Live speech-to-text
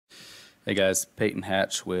Hey guys, Peyton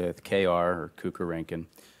Hatch with KR or Kuker-Ranken.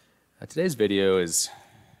 Today's video is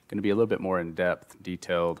going to be a little bit more in-depth,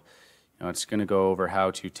 detailed. It's going to go over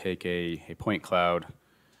how to take a point cloud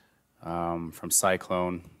from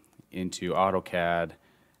Cyclone into AutoCAD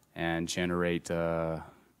and generate some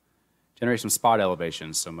spot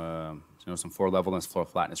elevations, some floor levelness, floor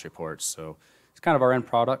flatness reports. So it's kind of our end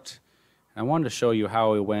product. And I wanted to show you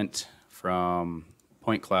how we went from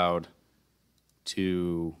point cloud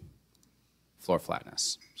to floor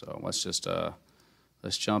flatness. So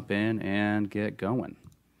let's jump in and get going.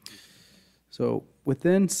 So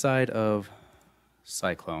within side of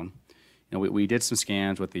Cyclone, we did some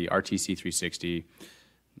scans with the RTC 360.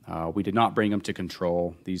 We did not bring them to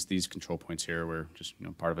control. These control points here were just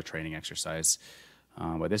part of a training exercise.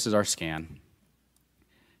 But this is our scan.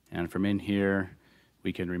 And from in here,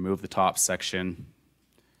 we can remove the top section.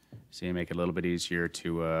 See, make it a little bit easier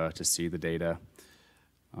to see the data.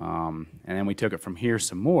 And then we took it from here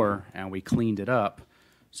some more and we cleaned it up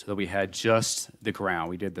so that we had just the ground.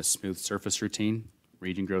 We did the smooth surface routine,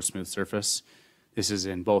 region grow smooth surface. This is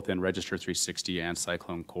both in Register 360 and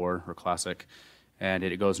Cyclone Core or Classic. And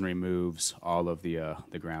it goes and removes all of the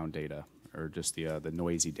ground data, or just the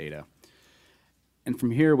noisy data. And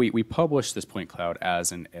from here, we publish this point cloud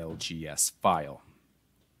as an LGS file.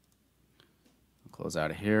 I'll close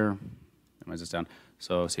out of here, minimize this down.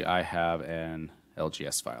 So see, I have an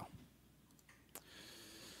LGS file.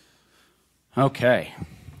 Okay,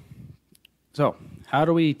 so how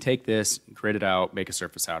do we take this, grid it out, make a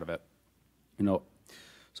surface out of it?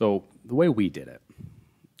 So the way we did it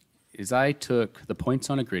is I took the points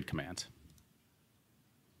on a grid command,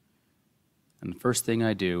 and the first thing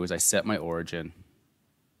I do is I set my origin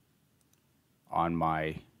on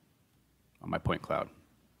my point cloud.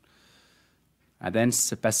 I then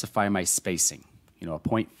specify my spacing, a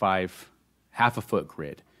 0.5 half a foot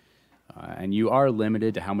grid. And you are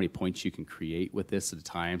limited to how many points you can create with this at a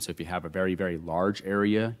time. So if you have a very, very large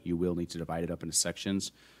area, you will need to divide it up into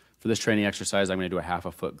sections. For this training exercise, I'm going to do a half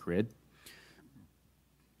a foot grid.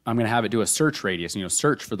 I'm going to have it do a search radius,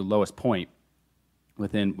 search for the lowest point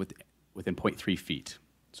within 0.3 feet.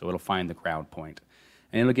 So it'll find the ground point.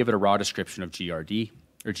 And it'll give it a raw description of GRD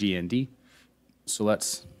or GND. So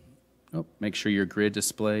let's make sure your grid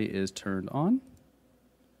display is turned on.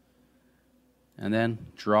 And then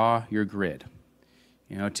draw your grid.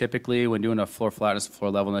 Typically when doing a floor flatness, floor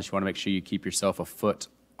levelness, you want to make sure you keep yourself a foot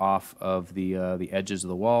off of the edges of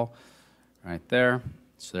the wall, right there.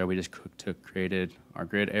 So there we just created our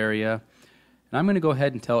grid area. And I'm going to go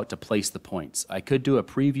ahead and tell it to place the points. I could do a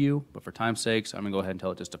preview, but for time's sakes, I'm going to go ahead and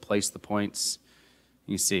tell it just to place the points.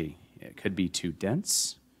 You see, it could be too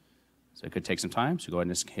dense, so it could take some time. So go ahead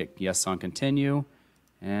and just hit yes on continue,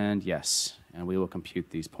 and yes, and we will compute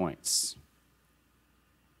these points.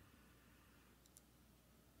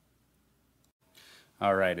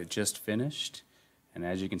 All right, it just finished, and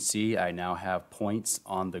as you can see, I now have points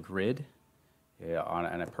on the grid, on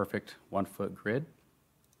a perfect 1 foot grid.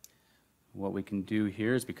 What we can do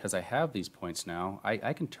here is, because I have these points now,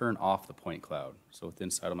 I can turn off the point cloud. So with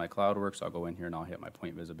inside of my Cloudworxs, I'll go in here and I'll hit my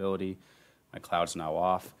point visibility. My cloud's now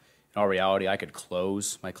off. In all reality, I could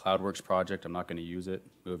close my Cloudworxs project. I'm not going to use it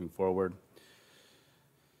moving forward.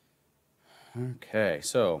 Okay,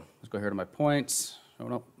 so let's go here to my points. Oh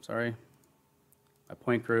no, sorry. My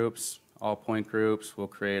point groups, all point groups. We'll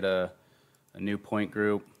create a new point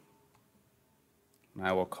group. And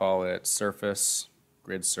I will call it surface,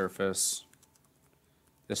 grid surface.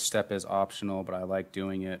 This step is optional, but I like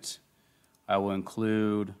doing it. I will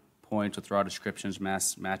include points with raw descriptions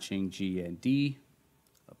matching G and D.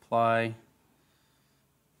 Apply.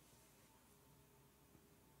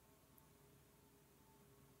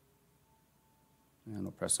 And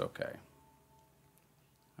we'll press OK.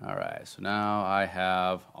 All right, so now I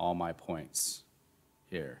have all my points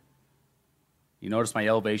here. You notice my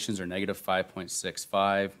elevations are negative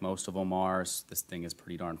 5.65. Most of them are. So this thing is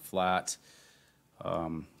pretty darn flat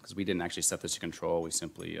because we didn't actually set this to control. We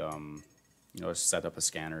simply set up the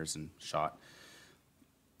scanners and shot.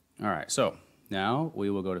 All right, so now we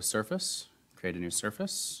will go to surface, create a new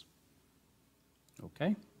surface.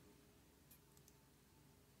 Okay.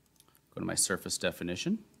 Go to my surface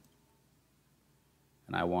definition.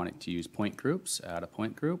 And I want it to use point groups, add a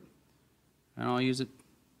point group, and I'll use it,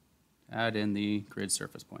 add in the grid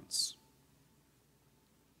surface points.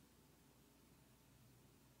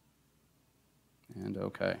 And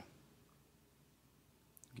okay.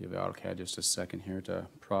 Give AutoCAD just a second here to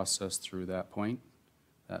process through that point,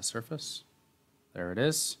 that surface. There it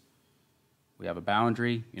is. We have a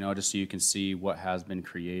boundary, just so you can see what has been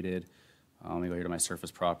created. Let me go here to my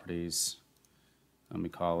surface properties. Let me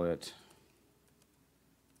call it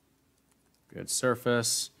Grid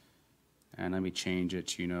surface. And let me change it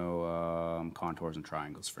to, contours and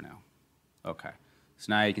triangles for now. Okay. So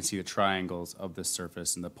now you can see the triangles of this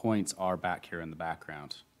surface, and the points are back here in the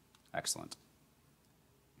background. Excellent.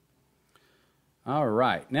 All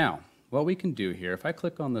right. Now, what we can do here, if I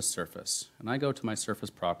click on this surface, and I go to my surface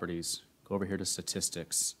properties, go over here to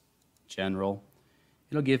statistics, general,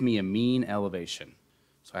 it'll give me a mean elevation.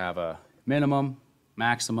 So I have a minimum,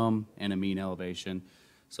 maximum, and a mean elevation.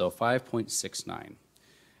 So 5.69.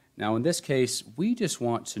 Now in this case, we just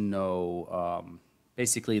want to know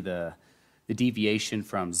basically the deviation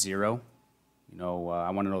from 0. I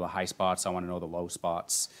want to know the high spots, I want to know the low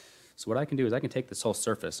spots. So what I can do is I can take this whole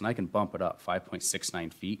surface and I can bump it up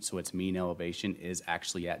 5.69 feet so its mean elevation is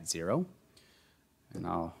actually at 0. And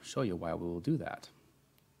I'll show you why we will do that.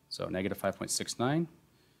 So negative 5.69.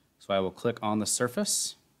 So I will click on the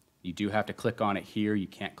surface. You do have to click on it here. You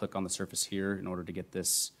can't click on the surface here in order to get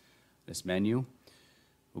this menu.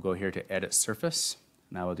 We'll go here to edit surface.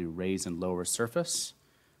 Now we'll do raise and lower surface.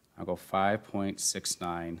 I'll go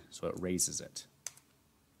 5.69 so it raises it.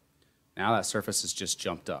 Now that surface has just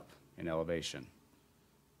jumped up in elevation.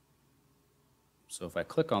 So if I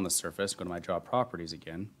click on the surface, go to my draw properties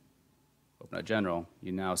again, open up general,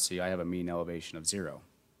 you now see I have a mean elevation of 0.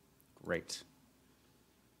 Great.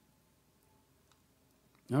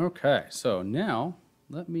 Okay, so now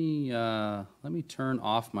let me turn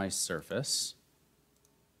off my surface.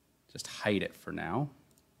 Just hide it for now.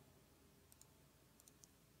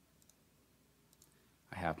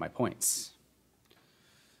 I have my points.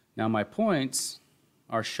 Now my points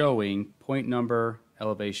are showing point number,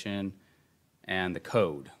 elevation, and the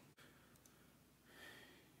code.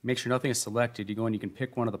 Make sure nothing is selected. You go and you can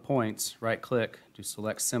pick one of the points, right click, do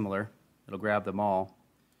select similar. It'll grab them all.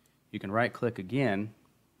 You can right click again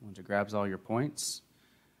once it grabs all your points,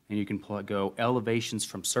 and you can go elevations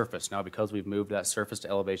from surface. Now because we've moved that surface to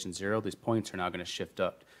elevation 0, these points are now going to shift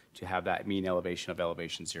up to have that mean elevation of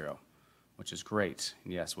elevation 0, which is great.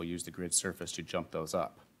 And yes, we'll use the grid surface to jump those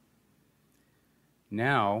up.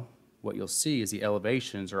 Now what you'll see is the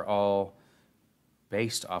elevations are all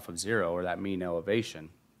based off of 0, or that mean elevation.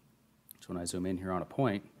 So when I zoom in here on a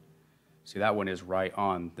point, see that one is right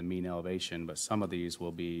on the mean elevation, but some of these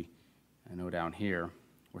will be, I know down here,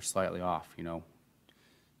 we're slightly off,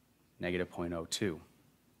 negative 0.02.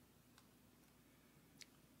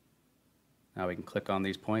 Now we can click on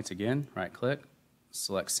these points again, right click,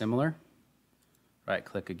 select similar, right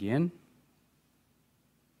click again.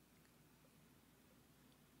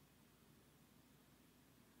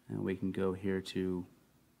 And we can go here to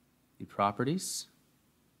the properties.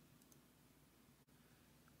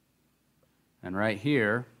 And right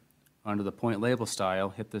here, under the point label style,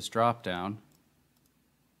 hit this drop down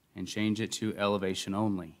and change it to elevation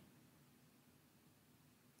only.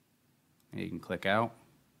 And you can click out.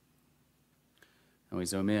 And we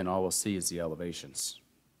zoom in, all we'll see is the elevations.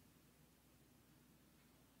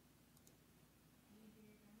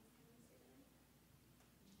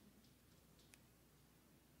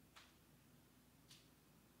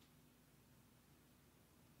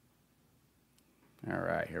 All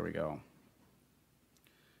right, here we go.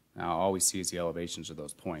 Now all we see is the elevations of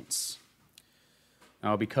those points.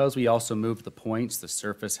 Now because we also moved the points, the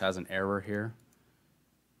surface has an error here.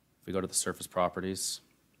 If we go to the surface properties,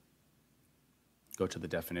 go to the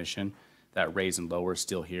definition, that raise and lower is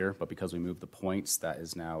still here, but because we moved the points, that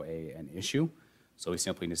is now an issue. So we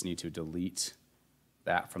simply just need to delete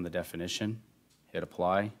that from the definition, hit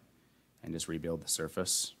apply, and just rebuild the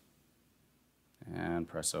surface, and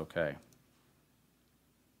press OK.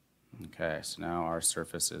 Okay, so now our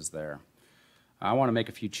surface is there. I want to make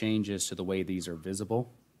a few changes to the way these are visible.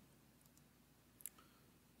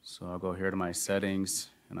 So I'll go here to my settings,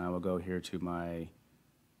 and I will go here to my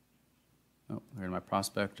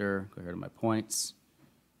prospector, go here to my points,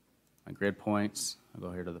 my grid points. I'll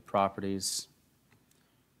go here to the properties.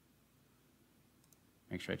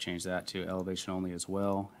 Make sure I change that to elevation only as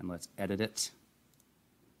well, and let's edit it.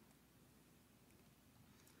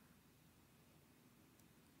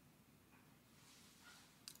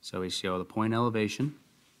 So we show the point elevation.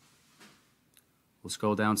 We'll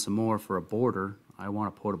scroll down some more for a border. I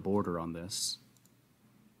want to put a border on this.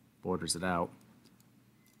 Borders it out.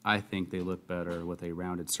 I think they look better with a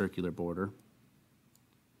rounded circular border.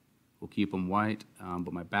 We'll keep them white,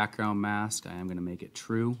 but my background mask, I am going to make it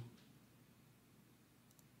true.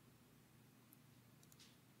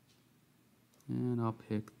 And I'll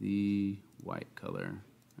pick the white color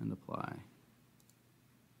and apply.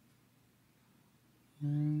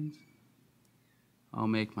 And I'll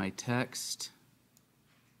make my text.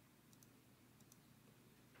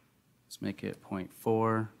 Let's make it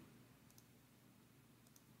 0.4.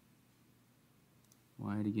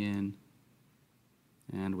 wide again,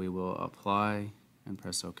 and we will apply and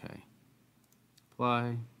press OK.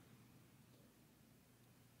 Apply.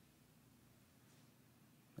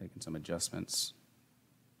 Making some adjustments,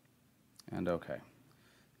 and OK.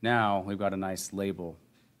 Now we've got a nice label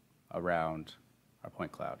around our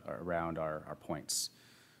point cloud, or around our points.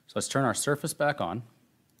 So let's turn our surface back on.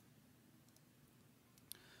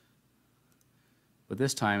 But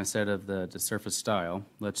this time, instead of the surface style,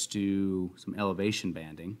 let's do some elevation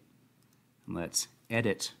banding. And let's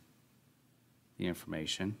edit the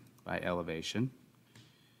information by elevation.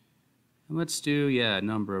 And let's do,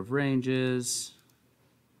 number of ranges.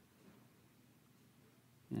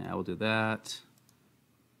 Yeah, we'll do that.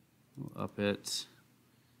 We'll up it.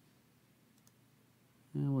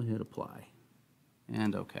 And we'll hit apply.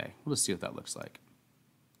 And OK. We'll just see what that looks like.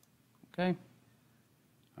 OK.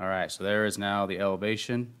 All right, so there is now the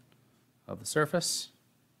elevation of the surface.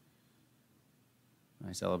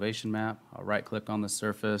 Nice elevation map. I'll right-click on the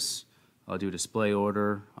surface. I'll do display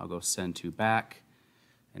order. I'll go send to back.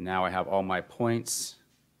 And now I have all my points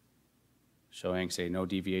showing, say, no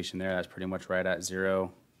deviation there. That's pretty much right at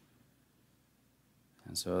 0.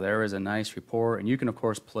 And so there is a nice report. And you can, of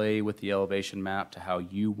course, play with the elevation map to how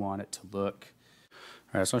you want it to look.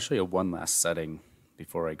 All right, so I'll show you one last setting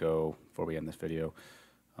before we end this video.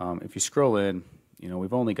 If you scroll in,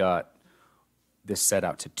 we've only got this set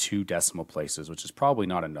out to 2 decimal places, which is probably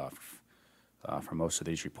not enough for most of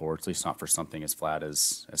these reports, at least not for something as flat,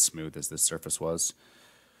 as smooth as this surface was.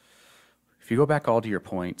 If you go back all to your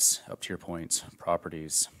points, up to your points,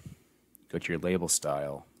 properties, go to your label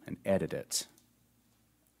style and edit it.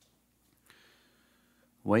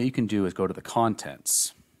 What you can do is go to the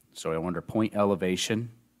contents. So under point elevation,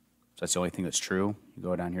 so that's the only thing that's true. You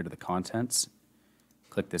go down here to the contents,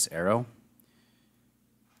 click this arrow.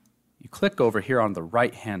 You click over here on the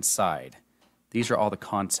right-hand side. These are all the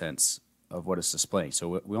contents of what it's displaying.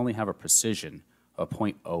 So we only have a precision of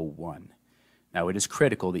 0.01. Now it is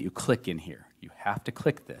critical that you click in here. You have to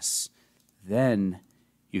click this. Then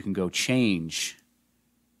you can go change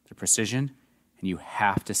the precision, and you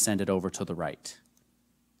have to send it over to the right.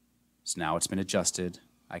 So now it's been adjusted.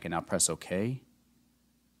 I can now press OK,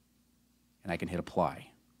 and I can hit apply.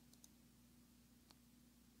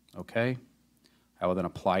 OK. I will then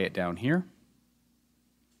apply it down here.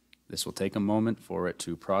 This will take a moment for it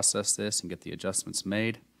to process this and get the adjustments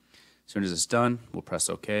made. As soon as it's done, we'll press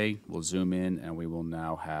OK. We'll zoom in, and we will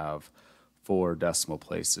now have 4 decimal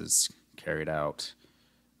places carried out.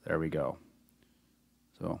 There we go.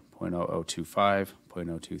 So 0.0025,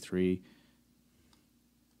 0.023,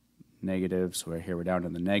 negatives. So right here we're down to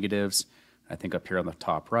the negatives. I think up here on the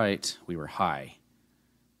top right, we were high.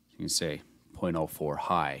 You can say 0.04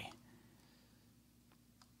 high.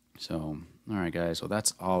 So, all right, guys, so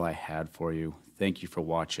that's all I had for you. Thank you for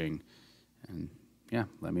watching. And, yeah,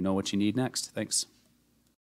 let me know what you need next. Thanks.